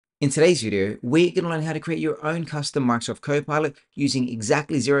In today's video, we're going to learn how to create your own custom Microsoft Copilot using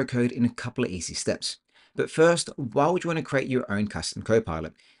exactly zero code in a couple of easy steps. But first, why would you want to create your own custom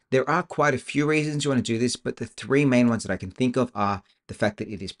Copilot? There are quite a few reasons you want to do this, but the three main ones that I can think of are the fact that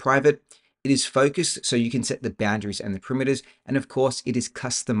it is private, it is focused so you can set the boundaries and the perimeters, and of course, it is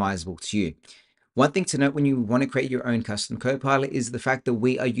customizable to you. One thing to note when you want to create your own custom Copilot is the fact that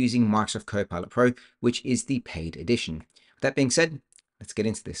we are using Microsoft Copilot Pro, which is the paid edition. With that being said, let's get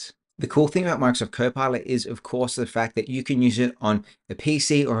into this. The cool thing about Microsoft Copilot is, of course, the fact that you can use it on a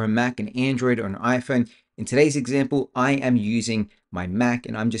PC or a Mac, an Android or an iPhone. In today's example, I am using my Mac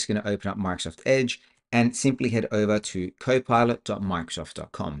and I'm just going to open up Microsoft Edge and simply head over to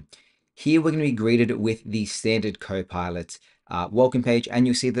copilot.microsoft.com. Here we're going to be greeted with the standard Copilot welcome page, and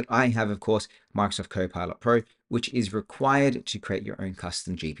you'll see that I have, of course, Microsoft Copilot Pro, which is required to create your own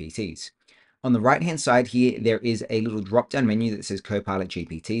custom GPTs. On the right hand side here, there is a little drop down menu that says Copilot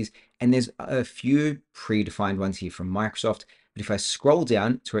GPTs, and there's a few predefined ones here from Microsoft. But if I scroll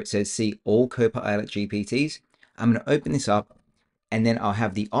down to where it says see all Copilot GPTs, I'm going to open this up, and then I'll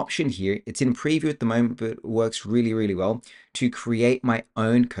have the option here. It's in preview at the moment, but it works really, really well to create my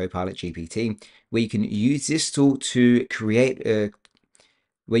own Copilot GPT, where you can use this tool to configure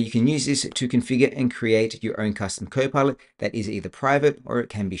and create your own custom Copilot that is either private or it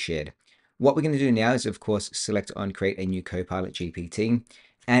can be shared. What we're going to do now is, of course, select on create a new Copilot GPT,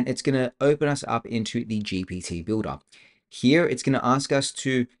 and it's going to open us up into the GPT builder. Here, it's going to ask us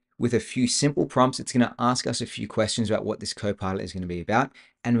to, with a few simple prompts, it's going to ask us a few questions about what this Copilot is going to be about,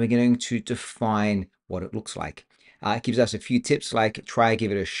 and we're going to define what it looks like. It gives us a few tips like try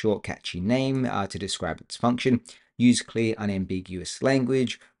give it a short, catchy name to describe its function, use clear, unambiguous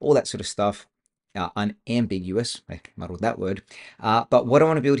language, all that sort of stuff. Unambiguous, I muddled that word. But what I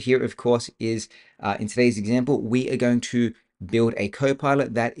want to build here, of course, is in today's example, we are going to build a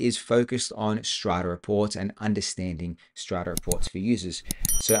Copilot that is focused on Strata reports and understanding Strata reports for users.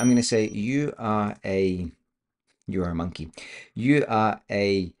 So I'm going to say you're a monkey. You are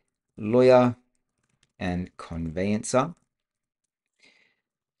a lawyer and conveyancer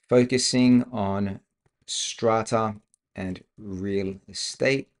focusing on strata and real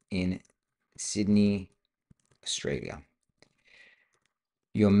estate in Sydney, Australia.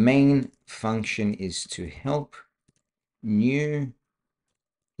 Your main function is to help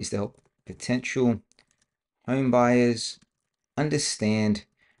potential home buyers understand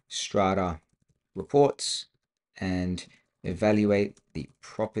strata reports and evaluate the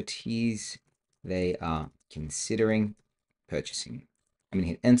properties they are considering purchasing. I'm going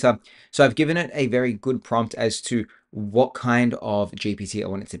to hit enter. So I've given it a very good prompt as to what kind of GPT I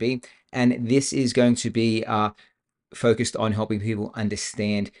want it to be. And this is going to be focused on helping people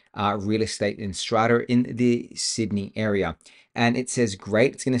understand real estate and strata in the Sydney area. And it says,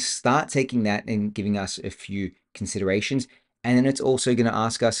 great, it's going to start taking that and giving us a few considerations. And then it's also going to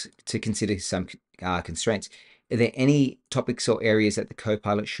ask us to consider some constraints. Are there any topics or areas that the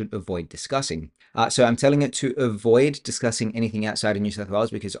Copilot should avoid discussing? So I'm telling it to avoid discussing anything outside of New South Wales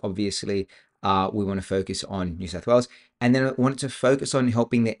because obviously we want to focus on New South Wales. And then I want it to focus on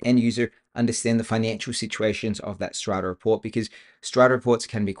helping the end user understand the financial situations of that strata report, because strata reports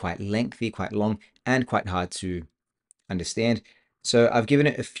can be quite lengthy, quite long, and quite hard to understand. So I've given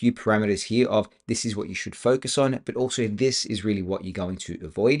it a few parameters here of this is what you should focus on, but also this is really what you're going to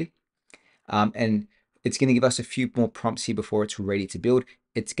avoid. And it's going to give us a few more prompts here before it's ready to build.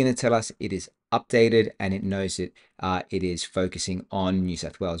 It's going to tell us it is updated and it knows that it is focusing on New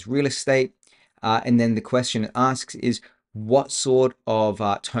South Wales real estate. And then the question it asks is, what sort of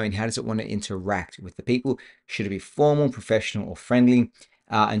tone, how does it want to interact with the people? Should it be formal, professional, or friendly?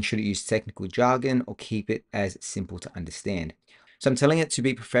 And should it use technical jargon or keep it as simple to understand? So I'm telling it to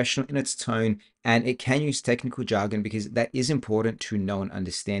be professional in its tone, and it can use technical jargon because that is important to know and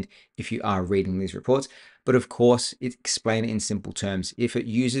understand if you are reading these reports. But of course, explain it in simple terms. If it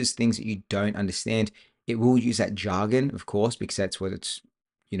uses things that you don't understand, it will use that jargon, of course, because that's what it's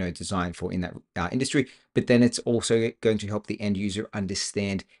designed for in that industry. But then it's also going to help the end user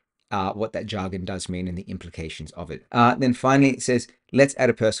understand what that jargon does mean and the implications of it. Then finally, it says, let's add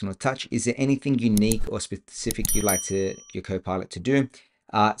a personal touch. Is there anything unique or specific you'd like your Copilot to do?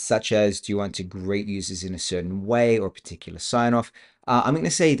 Such as, do you want to greet users in a certain way or a particular sign-off? I'm going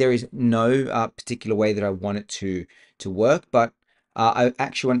to say there is no particular way that I want it to work, but I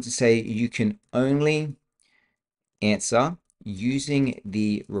actually wanted to say you can only answer using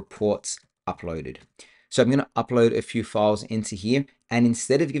the reports uploaded. So I'm going to upload a few files into here, and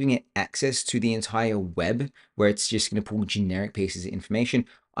instead of giving it access to the entire web where it's just going to pull generic pieces of information,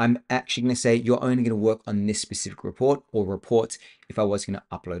 I'm actually going to say you're only going to work on this specific report or reports if I was going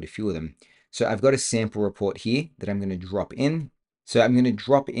to upload a few of them. So I've got a sample report here that I'm going to drop in. So I'm going to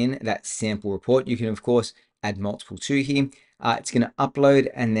drop in that sample report. You can, of course, add multiple to here. It's going to upload,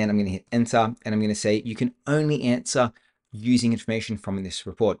 and then I'm going to hit enter, and I'm going to say you can only answer using information from this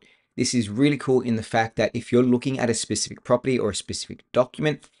report. This is really cool in the fact that if you're looking at a specific property or a specific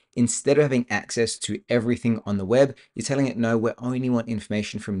document, instead of having access to everything on the web, you're telling it, no, we only want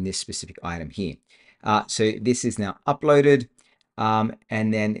information from this specific item here. So this is now uploaded,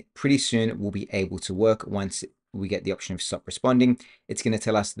 and then pretty soon we'll be able to work. Once we get the option of stop responding, it's going to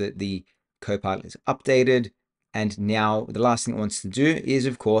tell us that the Copilot is updated. And now the last thing it wants to do is,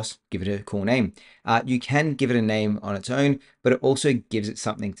 of course, give it a cool name. You can give it a name on its own, but it also gives it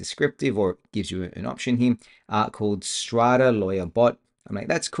something descriptive, or gives you an option here called Strata Lawyer Bot. I'm like,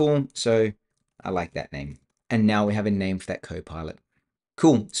 that's cool. So I like that name. And now we have a name for that Copilot.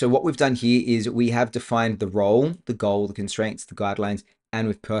 Cool. So what we've done here is we have defined the role, the goal, the constraints, the guidelines, and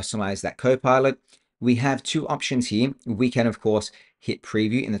we've personalized that Copilot. We have two options here. We can, of course, hit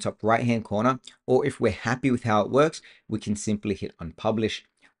preview in the top right-hand corner, or if we're happy with how it works, we can simply hit on publish.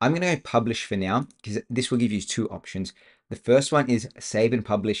 I'm going to go publish for now because this will give you two options. The first one is save and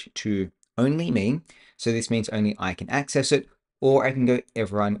publish to only me. So this means only I can access it, or I can go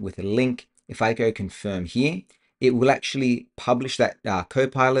everyone with a link. If I go confirm here, it will actually publish that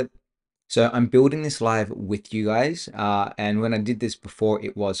Copilot. So I'm building this live with you guys. And when I did this before,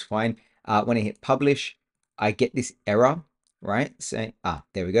 it was fine. When I hit publish, I get this error, right? Saying,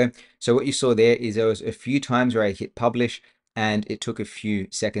 there we go. So what you saw there is there was a few times where I hit publish and it took a few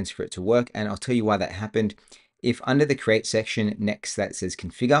seconds for it to work. And I'll tell you why that happened. If under the create section next that says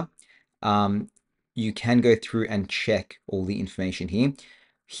configure, you can go through and check all the information here.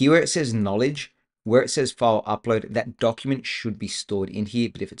 Here where it says knowledge, where it says file upload, that document should be stored in here.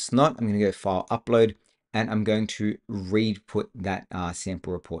 But if it's not, I'm going to go file upload, and I'm going to re-put that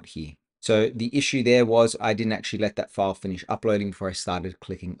sample report here. So the issue there was I didn't actually let that file finish uploading before I started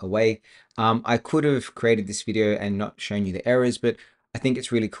clicking away. I could have created this video and not shown you the errors, but I think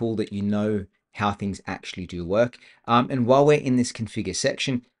it's really cool that you know how things actually do work. And while we're in this configure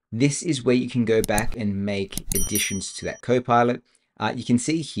section, this is where you can go back and make additions to that Copilot. You can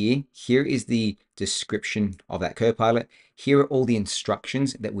see here is the description of that Copilot. Here are all the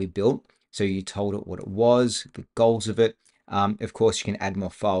instructions that we built. So you told it what it was, the goals of it. Of course, you can add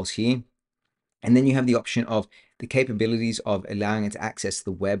more files here. And then you have the option of the capabilities of allowing it to access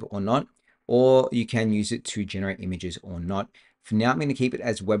the web or not, or you can use it to generate images or not. For now, I'm going to keep it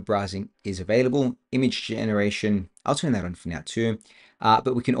as web browsing is available. Image generation, I'll turn that on for now too.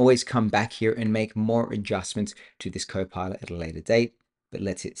 But we can always come back here and make more adjustments to this Copilot at a later date. But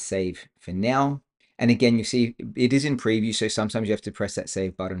let's hit save for now. And again, you see it is in preview, so sometimes you have to press that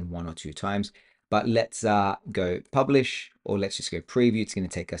save button 1 or 2 times. But let's go publish, or let's just go preview. It's going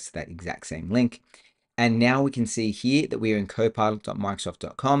to take us to that exact same link. And now we can see here that we are in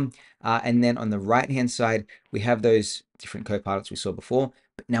copilot.microsoft.com. And then on the right-hand side, we have those different Copilots we saw before.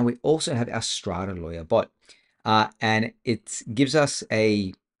 But now we also have our Strata Lawyer bot. And it gives us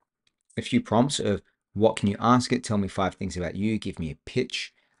a few prompts of what can you ask it? Tell me 5 things about you. Give me a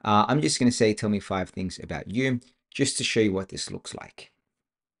pitch. I'm just going to say, tell me 5 things about you, just to show you what this looks like.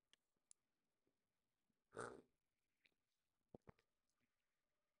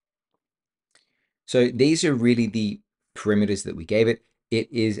 So these are really the parameters that we gave it.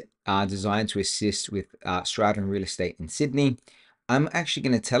 It is designed to assist with strata and real estate in Sydney. I'm actually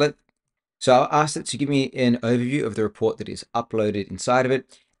going to tell it. So I'll ask it to give me an overview of the report that is uploaded inside of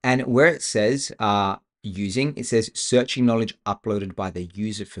it. And where it says using, it says searching knowledge uploaded by the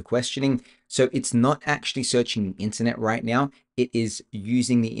user for questioning. So it's not actually searching the internet right now. It is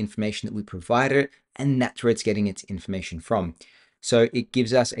using the information that we provided it, and that's where it's getting its information from. So it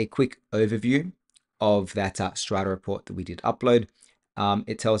gives us a quick overview of that strata report that we did upload.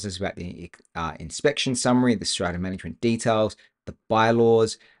 It tells us about the inspection summary, the strata management details, the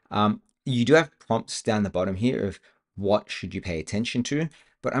bylaws. You do have prompts down the bottom here of what should you pay attention to,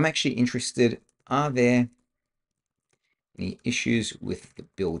 but I'm actually interested, are there any issues with the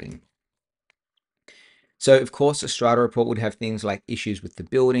building? So of course, a strata report would have things like issues with the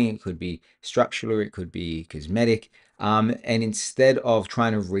building. It could be structural, it could be cosmetic. And instead of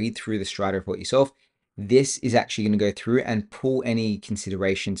trying to read through the strata report yourself, this is actually going to go through and pull any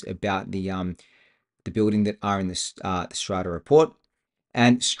considerations about the building that are in the strata report.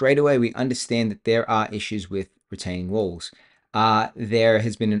 And straight away, we understand that there are issues with retaining walls. There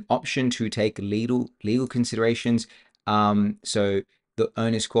has been an option to take legal considerations. So the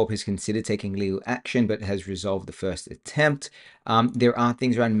owner's corp has considered taking legal action but has resolved the first attempt. There are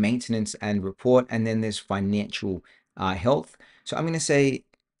things around maintenance and report, and then there's financial health. So I'm going to say,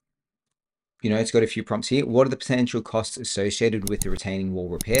 it's got a few prompts here. What are the potential costs associated with the retaining wall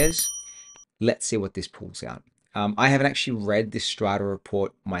repairs? Let's see what this pulls out. I haven't actually read this strata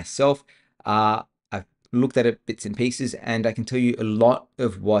report myself. I've looked at it bits and pieces, and I can tell you a lot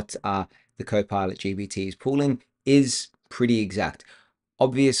of what the Copilot GPT is pulling is pretty exact.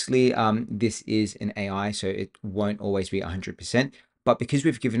 Obviously, this is an AI, so it won't always be 100%. But because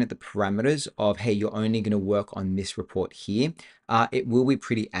we've given it the parameters of, hey, you're only going to work on this report here, it will be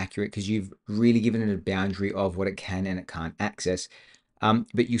pretty accurate because you've really given it a boundary of what it can and it can't access.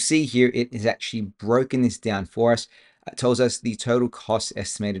 But you see here, it has actually broken this down for us. It tells us the total cost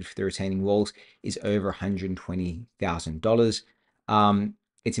estimated for the retaining walls is over $120,000.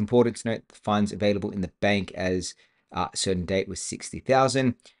 It's important to note the funds available in the bank as a certain date was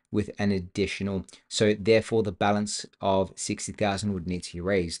 60,000 with an additional. So therefore the balance of 60,000 would need to be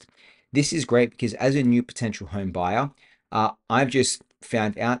raised. This is great because as a new potential home buyer, I've just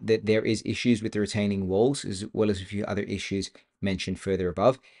found out that there is issues with the retaining walls as well as a few other issues mentioned further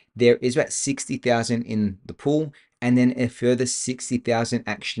above. There is about 60,000 in the pool, and then a further 60,000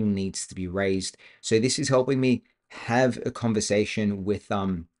 actually needs to be raised. So this is helping me have a conversation with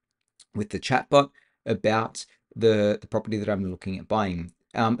the chatbot about the property that I'm looking at buying.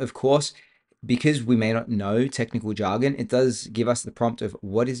 Of course, because we may not know technical jargon, it does give us the prompt of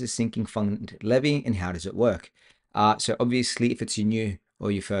what is a sinking fund levy and how does it work. So obviously, if it's your new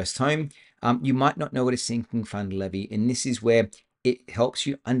or your first home, you might not know what a sinking fund levy, and this is where it helps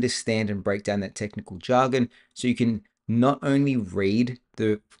you understand and break down that technical jargon so you can not only read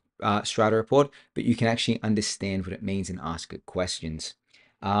the strata report, but you can actually understand what it means and ask it questions.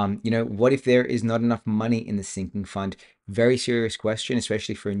 What if there is not enough money in the sinking fund? Very serious question,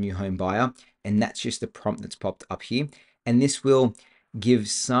 especially for a new home buyer. And that's just the prompt that's popped up here. And this will give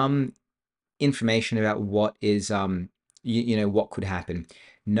some information about what is, what could happen.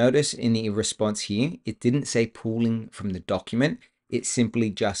 Notice in the response here, it didn't say pulling from the document. It simply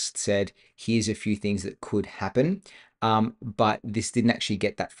just said, here's a few things that could happen. But this didn't actually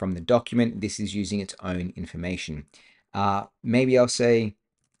get that from the document. This is using its own information. Maybe I'll say,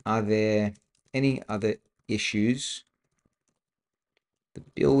 are there any other issues the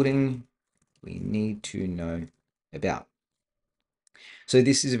building we need to know about? So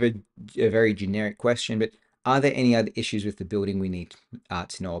this is a very generic question, but are there any other issues with the building we need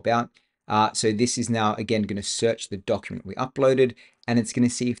to know about? So this is now, again, going to search the document we uploaded, and it's going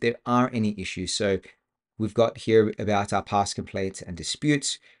to see if there are any issues. So we've got here about our past complaints and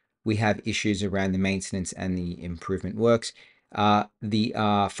disputes. We have issues around the maintenance and the improvement works,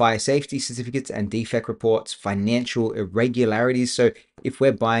 the fire safety certificates and defect reports, financial irregularities. So if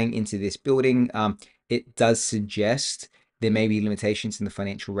we're buying into this building, it does suggest there may be limitations in the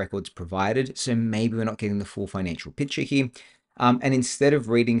financial records provided. So maybe we're not getting the full financial picture here. And instead of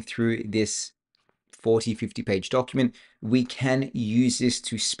reading through this 50 page document, we can use this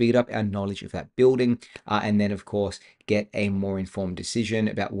to speed up our knowledge of that building and then of course get a more informed decision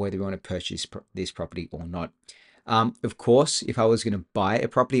about whether we want to purchase this property or not. Of course, if I was going to buy a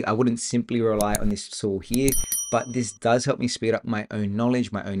property, I wouldn't simply rely on this tool here, but this does help me speed up my own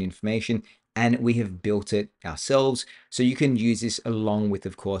knowledge, my own information, and we have built it ourselves. So you can use this along with,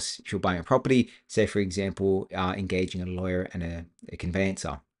 of course, if you're buying a property, say for example, engaging a lawyer and a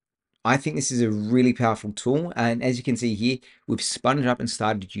conveyancer. I think this is a really powerful tool. And as you can see here, we've spun it up and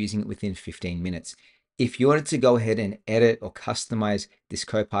started using it within 15 minutes. If you wanted to go ahead and edit or customize this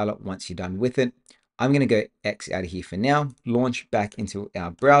Copilot once you're done with it, I'm going to go X out of here for now, launch back into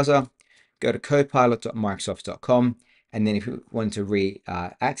our browser, go to copilot.microsoft.com. And then if you want to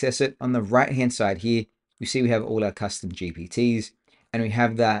access it, on the right-hand side here, you see we have all our custom GPTs, and we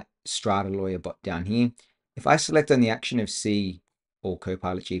have that Strata Lawyer bot down here. If I select on the action of C or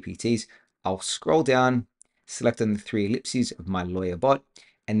Copilot GPTs, I'll scroll down, select on the three ellipses of my lawyer bot,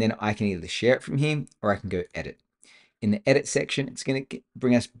 and then I can either share it from here or I can go edit. In the edit section, it's going to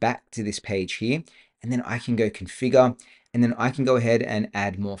bring us back to this page here, and then I can go configure, and then I can go ahead and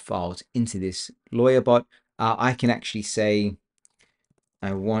add more files into this lawyer bot. I can actually say,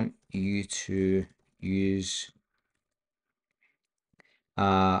 I want you to use,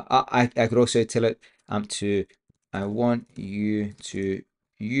 I could also tell it I want you to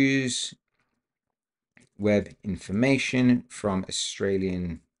use web information from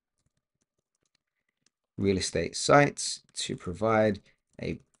Australian real estate sites to provide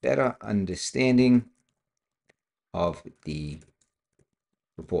a better understanding of the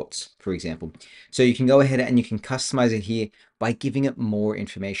reports, for example. So you can go ahead and you can customize it here by giving it more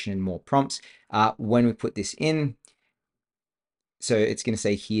information and more prompts. When we put this in, so it's going to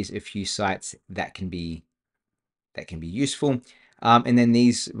say here's a few sites that can be useful. And then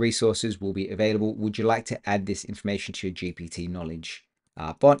these resources will be available. Would you like to add this information to your GPT knowledge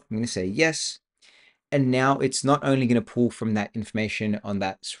bot? I'm going to say yes. And now it's not only going to pull from that information on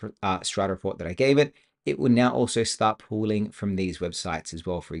that Strata report that I gave it, it will now also start pulling from these websites as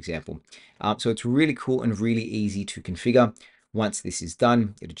well, for example. So it's really cool and really easy to configure. Once this is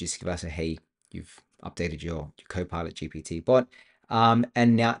done, it'll just give us a, hey, you've updated your Copilot GPT bot.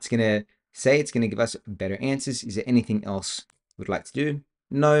 And now it's going to say it's going to give us better answers. Is there anything else we'd like to do?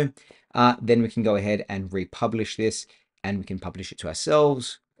 No. Then we can go ahead and republish this, and we can publish it to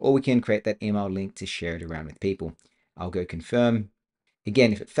ourselves, or we can create that email link to share it around with people. I'll go confirm.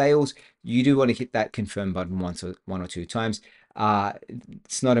 Again, if it fails, you do want to hit that confirm button one or two times.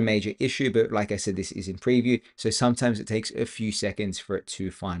 It's not a major issue, but like I said, this is in preview, so sometimes it takes a few seconds for it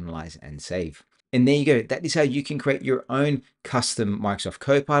to finalize and save. And there you go. That is how you can create your own custom Microsoft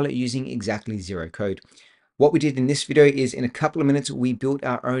Copilot using exactly zero code. What we did in this video is in a couple of minutes, we built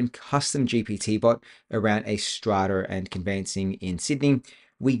our own custom GPT bot around a strata and conveyancing in Sydney.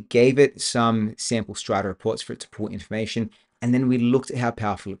 We gave it some sample strata reports for it to pull information, and then we looked at how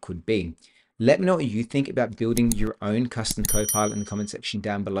powerful it could be. Let me know what you think about building your own custom Copilot in the comment section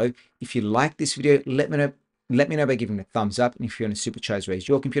down below. If you like this video, let me know by giving it a thumbs up. And if you want to supercharge raise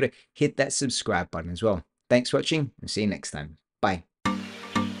your computer, hit that subscribe button as well. Thanks for watching and see you next time. Bye.